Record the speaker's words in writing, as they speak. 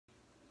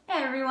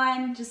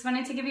everyone, just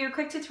wanted to give you a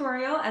quick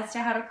tutorial as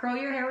to how to curl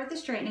your hair with a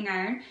straightening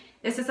iron.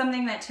 This is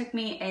something that took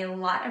me a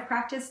lot of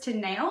practice to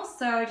nail,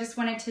 so I just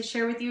wanted to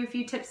share with you a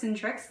few tips and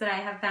tricks that I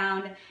have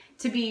found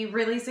to be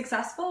really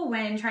successful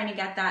when trying to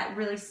get that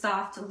really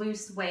soft,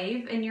 loose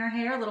wave in your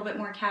hair, a little bit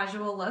more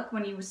casual look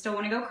when you still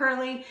want to go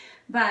curly,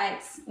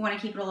 but want to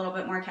keep it a little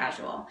bit more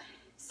casual.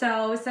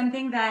 So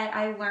something that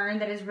I learned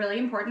that is really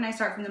important, I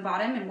start from the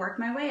bottom and work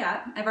my way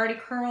up. I've already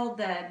curled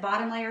the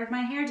bottom layer of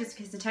my hair just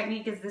because the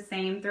technique is the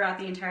same throughout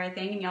the entire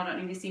thing and y'all don't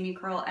need to see me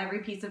curl every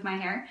piece of my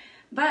hair.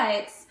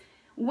 But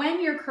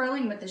when you're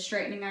curling with the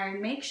straightening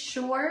iron, make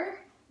sure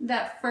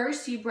that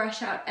first you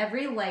brush out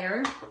every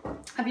layer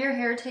of your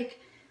hair. Take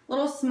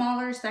little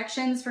smaller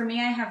sections. For me,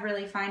 I have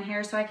really fine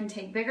hair, so I can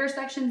take bigger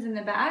sections in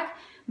the back,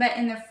 but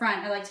in the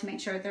front, I like to make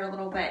sure they're a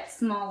little bit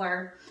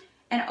smaller.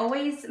 And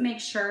always make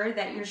sure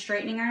that your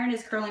straightening iron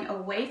is curling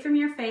away from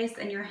your face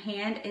and your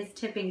hand is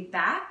tipping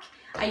back.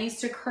 I used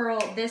to curl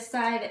this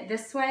side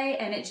this way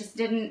and it just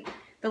didn't,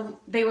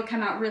 they would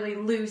come out really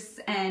loose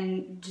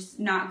and just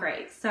not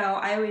great. So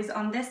I always,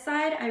 on this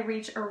side, I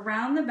reach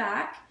around the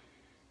back,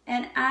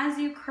 and as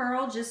you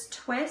curl, just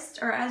twist,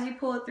 or as you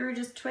pull it through,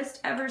 just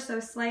twist ever so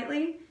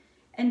slightly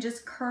and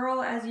just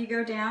curl as you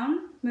go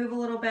down. Move a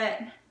little bit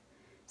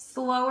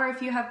slower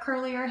if you have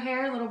curlier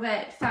hair, a little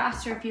bit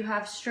faster if you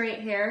have straight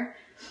hair.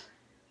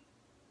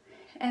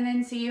 And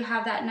then so you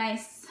have that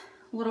nice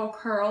little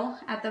curl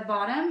at the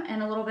bottom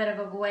and a little bit of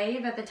a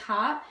wave at the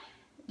top.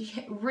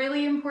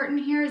 Really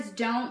important here is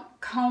don't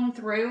comb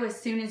through as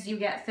soon as you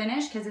get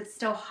finished because it's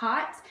still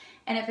hot,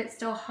 and if it's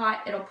still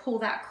hot, it'll pull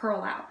that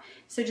curl out.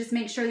 So just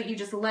make sure that you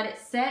just let it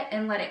sit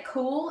and let it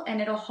cool,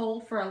 and it'll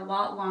hold for a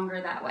lot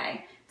longer that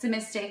way. It's a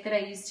mistake that I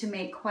used to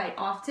make quite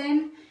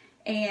often,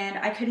 and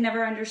I could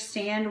never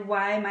understand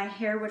why my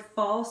hair would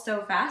fall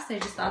so fast. I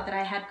just thought that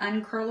I had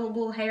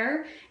uncurlable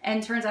hair,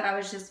 and turns out I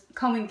was just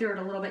combing through it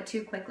a little bit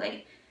too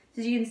quickly.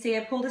 As you can see,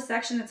 I pulled a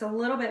section that's a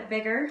little bit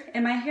bigger,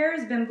 and my hair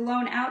has been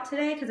blown out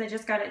today because I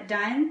just got it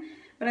done,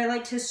 but I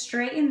like to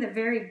straighten the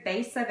very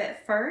base of it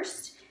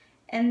first,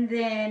 and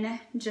then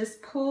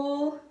just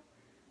pull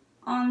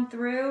on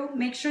through.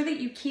 Make sure that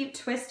you keep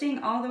twisting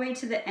all the way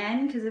to the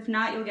end, because if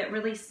not, you'll get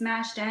really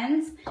smashed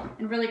ends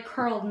and really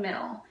curled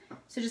middle.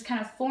 So just kind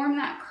of form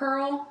that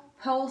curl,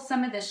 pull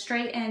some of the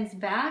straight ends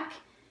back,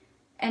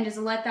 and just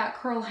let that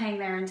curl hang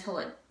there until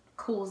it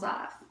cools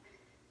off.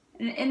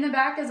 And in the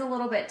back is a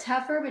little bit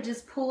tougher, but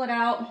just pull it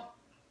out.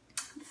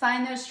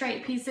 Find those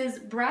straight pieces.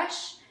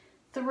 Brush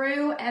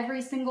through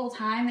every single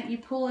time that you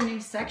pull a new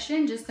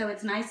section, just so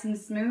it's nice and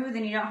smooth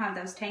and you don't have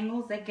those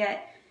tangles that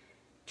get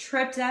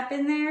tripped up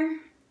in there.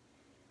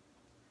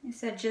 I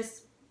said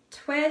just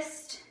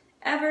twist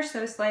ever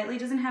so slightly.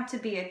 Doesn't have to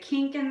be a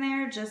kink in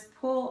there. Just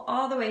pull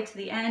all the way to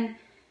the end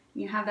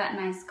and you have that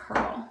nice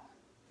curl.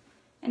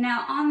 And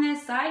now on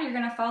this side, you're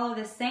going to follow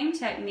the same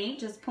technique,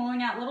 just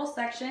pulling out little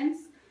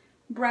sections,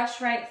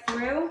 brush right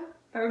through.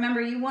 But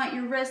remember, you want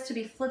your wrist to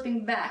be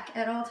flipping back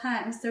at all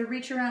times. So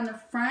reach around the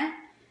front,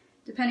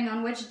 depending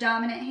on which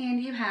dominant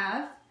hand you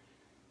have,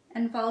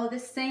 and follow the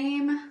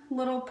same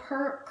little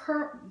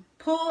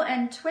pull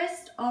and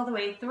twist all the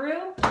way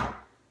through.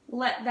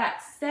 Let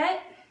that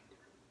set.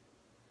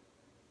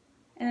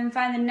 And then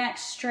find the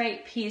next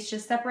straight piece.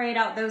 Just separate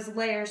out those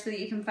layers so that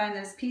you can find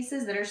those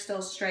pieces that are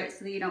still straight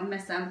so that you don't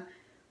miss them.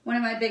 One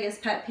of my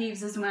biggest pet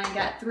peeves is when I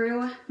get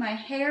through my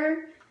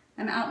hair,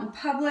 I'm out in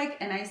public,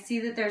 and I see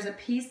that there's a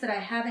piece that I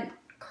haven't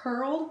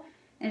curled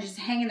and just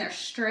hanging there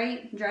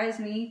straight. It drives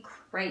me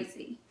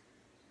crazy.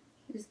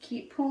 Just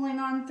keep pulling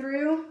on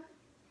through.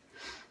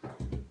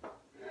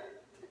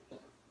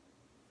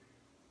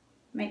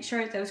 Make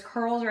sure that those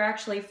curls are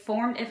actually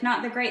formed. If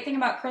not, the great thing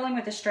about curling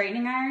with a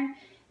straightening iron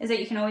is that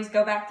you can always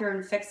go back through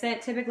and fix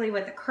it. Typically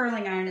with a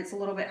curling iron, it's a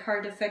little bit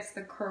hard to fix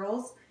the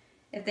curls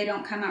if they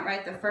don't come out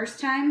right the first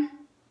time.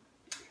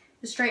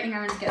 The straightening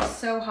irons get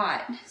so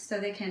hot, so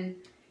they can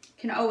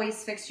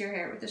always fix your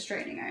hair with the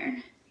straightening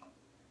iron.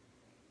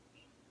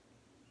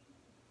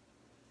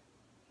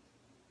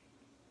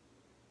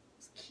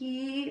 Just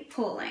keep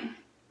pulling.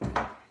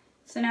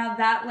 So now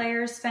that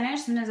layer is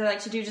finished. Sometimes I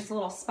like to do just a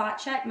little spot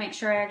check, make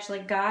sure I actually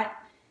got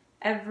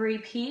every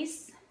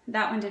piece.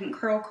 That one didn't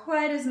curl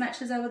quite as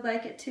much as I would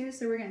like it to,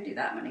 so we're going to do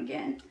that one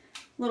again.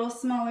 Little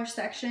smaller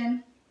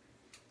section.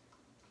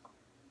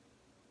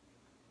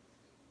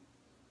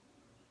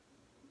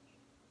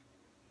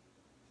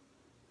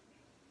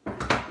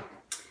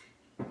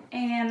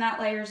 And that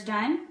layer's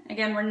done.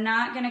 Again, we're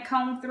not going to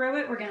comb through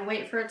it. We're going to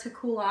wait for it to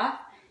cool off.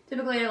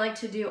 Typically, I like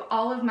to do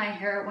all of my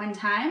hair at one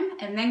time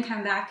and then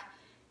come back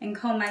and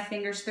comb my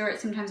fingers through it.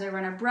 Sometimes I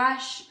run a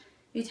brush.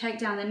 You take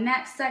down the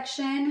next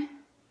section.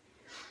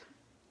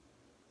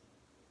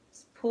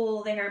 Just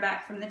pull the hair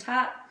back from the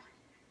top.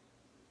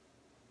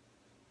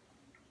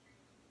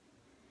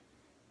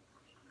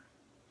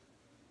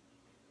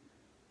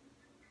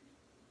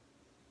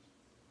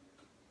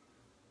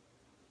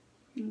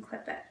 And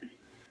clip it.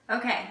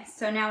 Okay,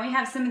 so now we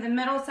have some of the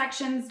middle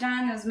sections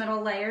done, those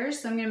middle layers,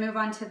 so I'm going to move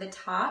on to the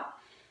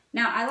top.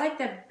 Now I like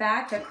the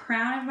back, the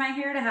crown of my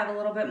hair to have a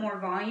little bit more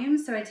volume,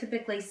 so I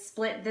typically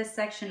split this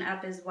section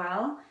up as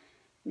well.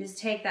 Just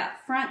take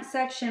that front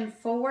section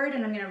forward,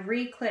 and I'm going to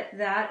re-clip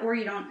that, or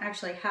you don't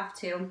actually have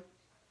to.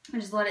 I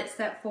just let it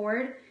set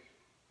forward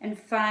and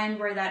find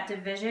where that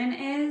division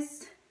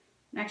is,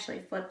 and actually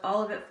flip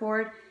all of it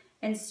forward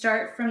and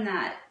start from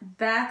that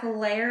back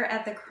layer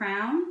at the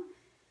crown.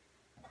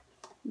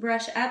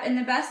 Brush up, and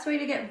the best way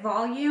to get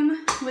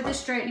volume with a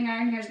straightening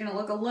iron, here is going to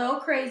look a little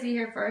crazy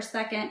here for a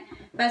second.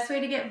 Best way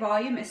to get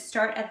volume is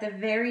start at the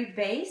very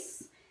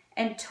base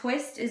and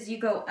twist as you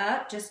go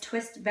up. Just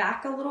twist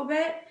back a little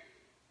bit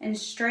and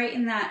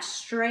straighten that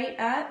straight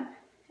up,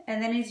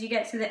 and then as you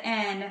get to the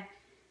end,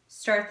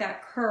 start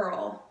that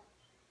curl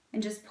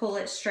and just pull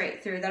it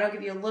straight through. That'll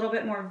give you a little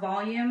bit more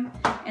volume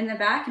in the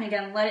back, and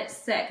again, let it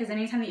sit, because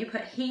anytime that you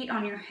put heat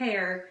on your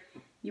hair,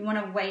 you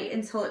want to wait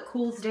until it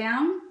cools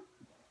down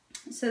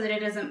so that it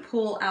doesn't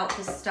pull out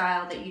the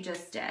style that you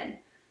just did.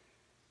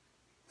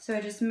 So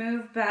I just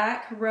move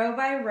back row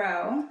by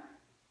row,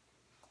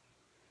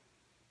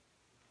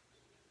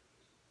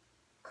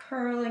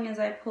 curling as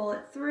I pull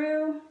it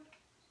through.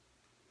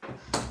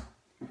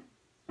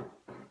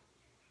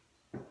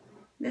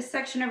 This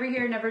section over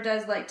here never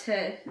does like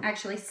to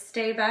actually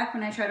stay back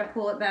when I try to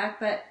pull it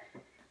back, but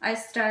I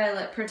style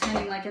it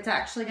pretending like it's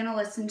actually going to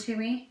listen to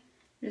me.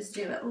 Just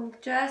do it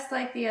just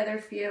like the other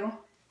few.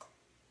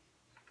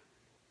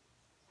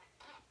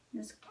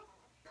 Just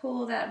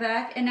pull that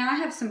back. And now I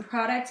have some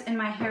product in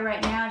my hair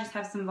right now. I just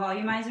have some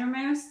volumizer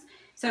mousse,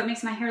 so it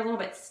makes my hair a little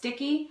bit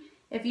sticky.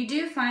 If you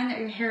do find that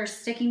your hair is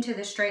sticking to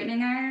the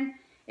straightening iron,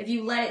 if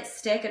you let it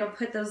stick, it'll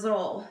put those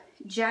little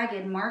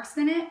jagged marks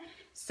in it.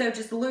 So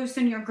just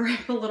loosen your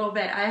grip a little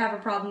bit. I have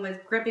a problem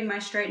with gripping my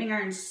straightening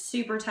iron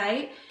super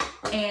tight,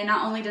 and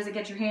not only does it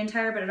get your hand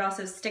tired, but it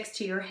also sticks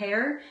to your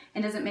hair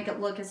and doesn't make it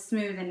look as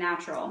smooth and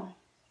natural.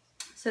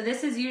 So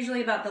this is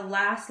usually about the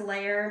last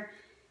layer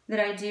that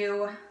I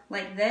do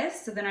like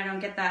this, so then I don't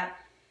get that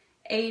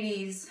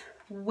 80s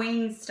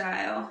wing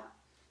style.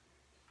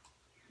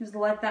 Just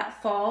let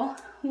that fall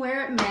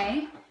where it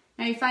may.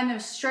 Now you find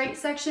those straight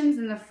sections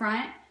in the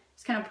front,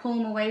 just kind of pull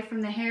them away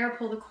from the hair,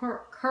 pull the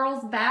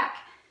curls back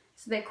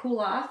so they cool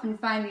off, and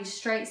find these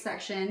straight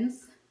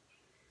sections.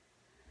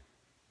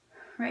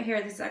 Right here,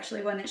 this is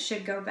actually one that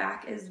should go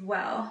back as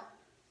well.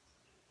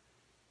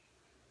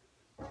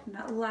 And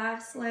that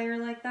last layer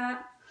like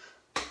that.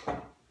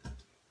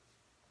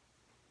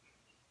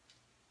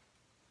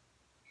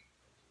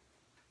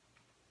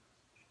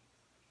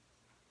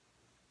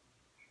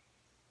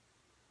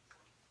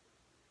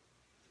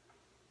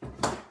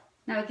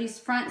 Now with these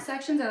front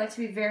sections, I like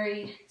to be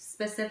very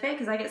specific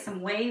because I get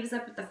some waves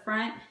up at the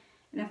front,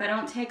 and if I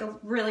don't take a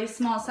really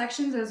small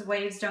sections, those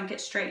waves don't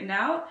get straightened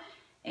out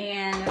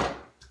and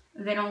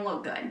they don't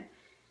look good.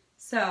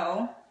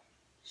 So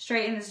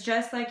straighten this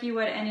just like you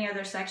would any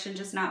other section,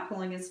 just not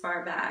pulling as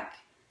far back.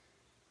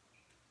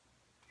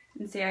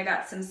 And see, I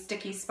got some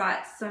sticky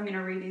spots, so I'm going to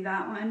redo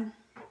that one.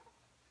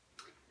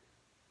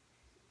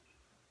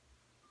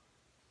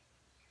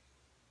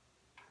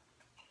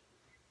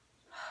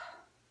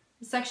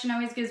 This section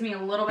always gives me a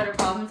little bit of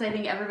problems. I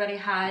think everybody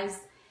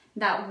has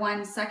that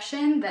one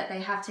section that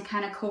they have to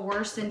kind of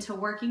coerce into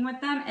working with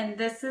them, and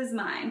this is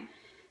mine.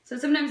 So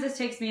sometimes this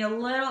takes me a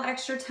little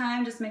extra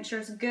time. Just make sure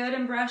it's good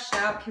and brushed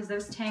out, because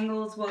those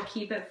tangles will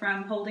keep it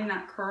from holding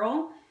that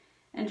curl.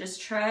 And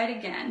just try it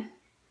again.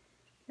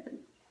 The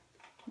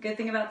good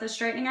thing about this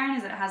straightening iron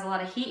is that it has a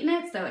lot of heat in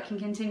it, so it can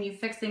continue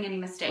fixing any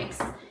mistakes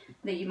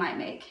that you might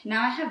make.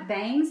 Now I have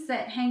bangs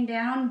that hang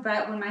down,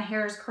 but when my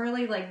hair is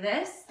curly like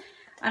this,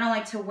 I don't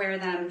like to wear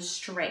them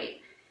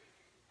straight.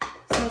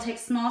 So I'll take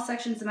small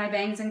sections of my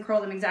bangs and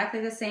curl them exactly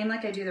the same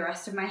like I do the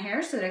rest of my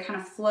hair, so that it kind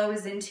of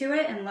flows into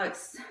it and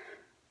looks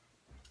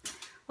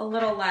a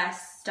little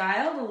less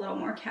styled, a little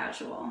more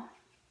casual.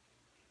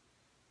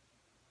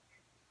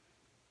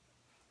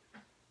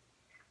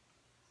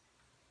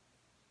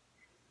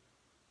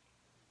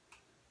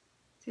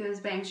 See, those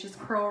bangs just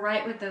curl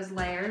right with those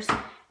layers,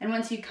 and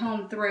once you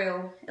comb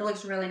through, it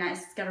looks really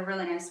nice. It's got a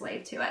really nice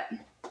wave to it.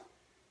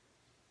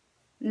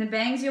 And the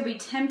bangs, you'll be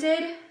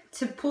tempted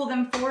to pull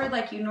them forward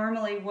like you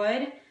normally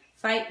would.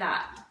 Fight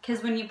that,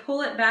 because when you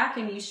pull it back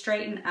and you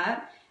straighten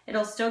up,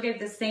 it'll still give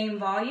the same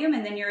volume,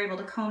 and then you're able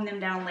to comb them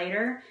down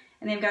later,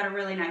 and they've got a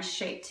really nice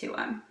shape to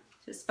them.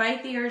 Just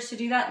fight the urge to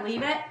do that,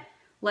 leave it,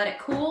 let it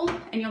cool,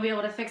 and you'll be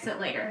able to fix it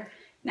later.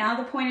 Now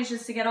the point is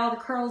just to get all the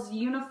curls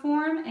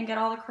uniform and get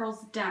all the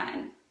curls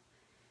done.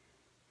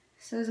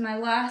 So this is my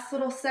last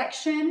little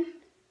section.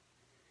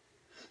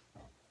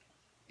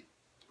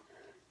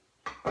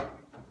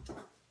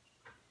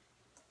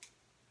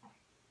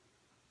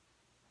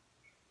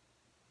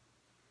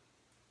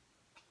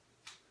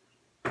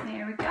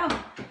 There we go.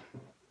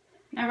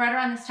 Now right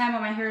around this time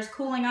when my hair is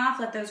cooling off,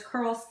 let those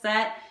curls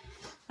set.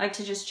 I like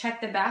to just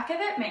check the back of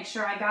it, make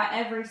sure I got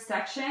every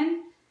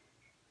section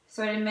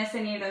so I didn't miss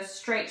any of those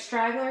straight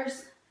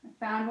stragglers. I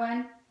found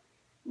one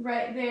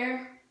right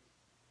there.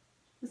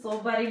 This little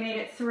buddy made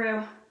it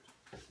through.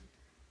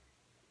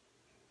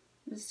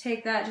 Just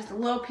take that, just a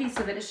little piece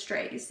of it is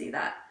straight, you see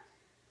that?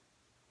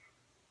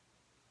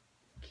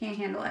 Can't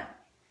handle it.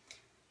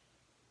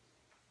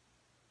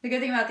 The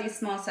good thing about these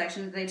small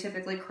sections, they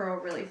typically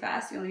curl really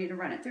fast. You only need to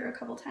run it through a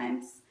couple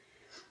times.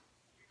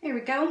 Here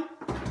we go.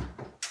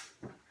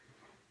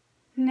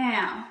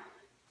 Now,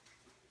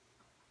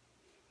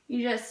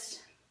 you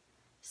just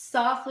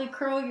softly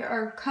curl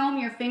or comb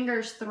your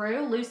fingers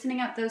through,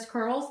 loosening up those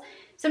curls.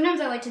 Sometimes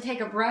I like to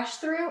take a brush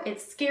through.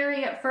 It's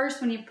scary at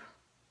first when you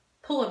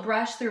pull a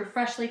brush through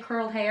freshly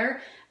curled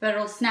hair, but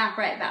it'll snap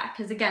right back.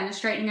 Because again, the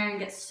straightening iron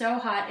gets so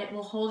hot, it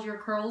will hold your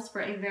curls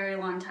for a very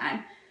long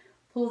time.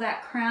 Pull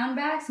that crown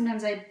back.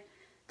 Sometimes I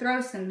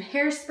throw some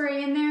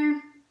hairspray in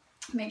there.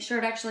 Make sure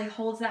it actually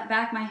holds that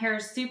back. My hair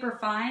is super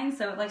fine,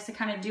 so it likes to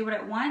kind of do what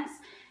it wants.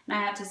 And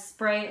I have to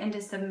spray it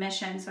into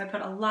submission. So I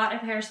put a lot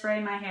of hairspray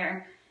in my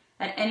hair.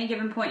 At any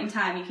given point in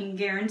time, you can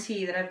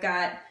guarantee that I've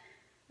got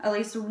at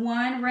least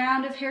 1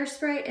 round of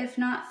hairspray, if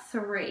not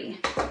 3,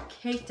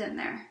 caked in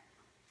there.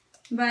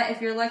 But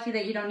if you're lucky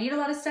that you don't need a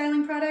lot of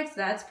styling products,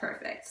 that's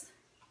perfect.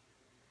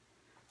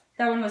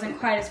 That one wasn't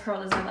quite as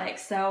curled as I like,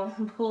 so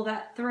pull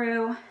that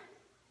through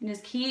and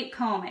just keep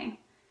combing.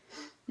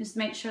 Just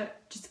make sure,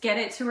 just get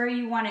it to where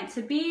you want it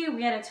to be,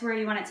 get it to where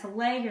you want it to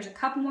lay. Here's a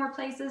couple more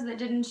places that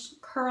didn't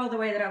curl the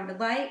way that I would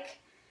like.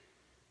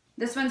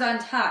 This one's on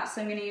top,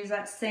 so I'm gonna use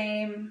that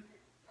same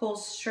pull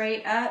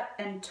straight up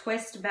and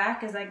twist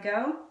back as I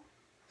go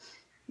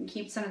and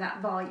keep some of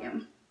that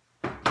volume.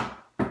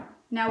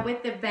 Now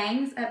with the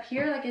bangs up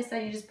here, like I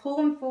said, you just pull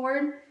them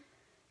forward,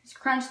 just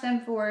crunch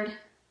them forward,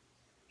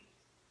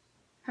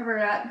 cover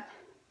it up,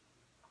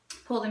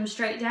 pull them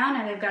straight down,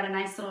 and they've got a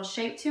nice little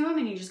shape to them,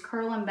 and you just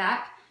curl them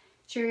back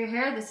to your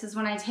hair. This is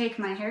when I take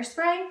my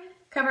hairspray,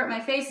 cover up my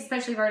face,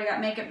 especially if I've already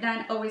got makeup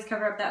done, always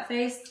cover up that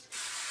face,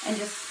 and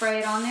just spray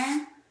it on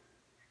there.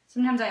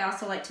 Sometimes I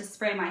also like to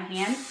spray my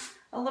hand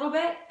a little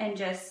bit and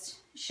just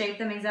shape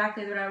them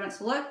exactly the way I want it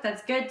to look.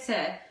 That's good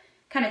to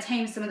kind of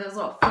tame some of those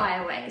little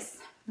flyaways,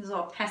 those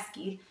little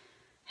pesky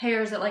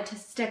hairs that like to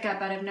stick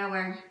up out of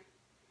nowhere.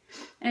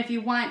 And if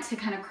you want to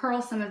kind of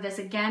curl some of this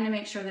again to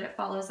make sure that it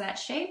follows that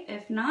shape,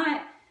 if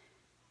not,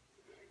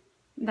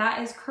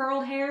 that is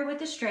curled hair with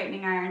the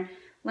straightening iron.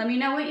 Let me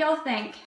know what y'all think.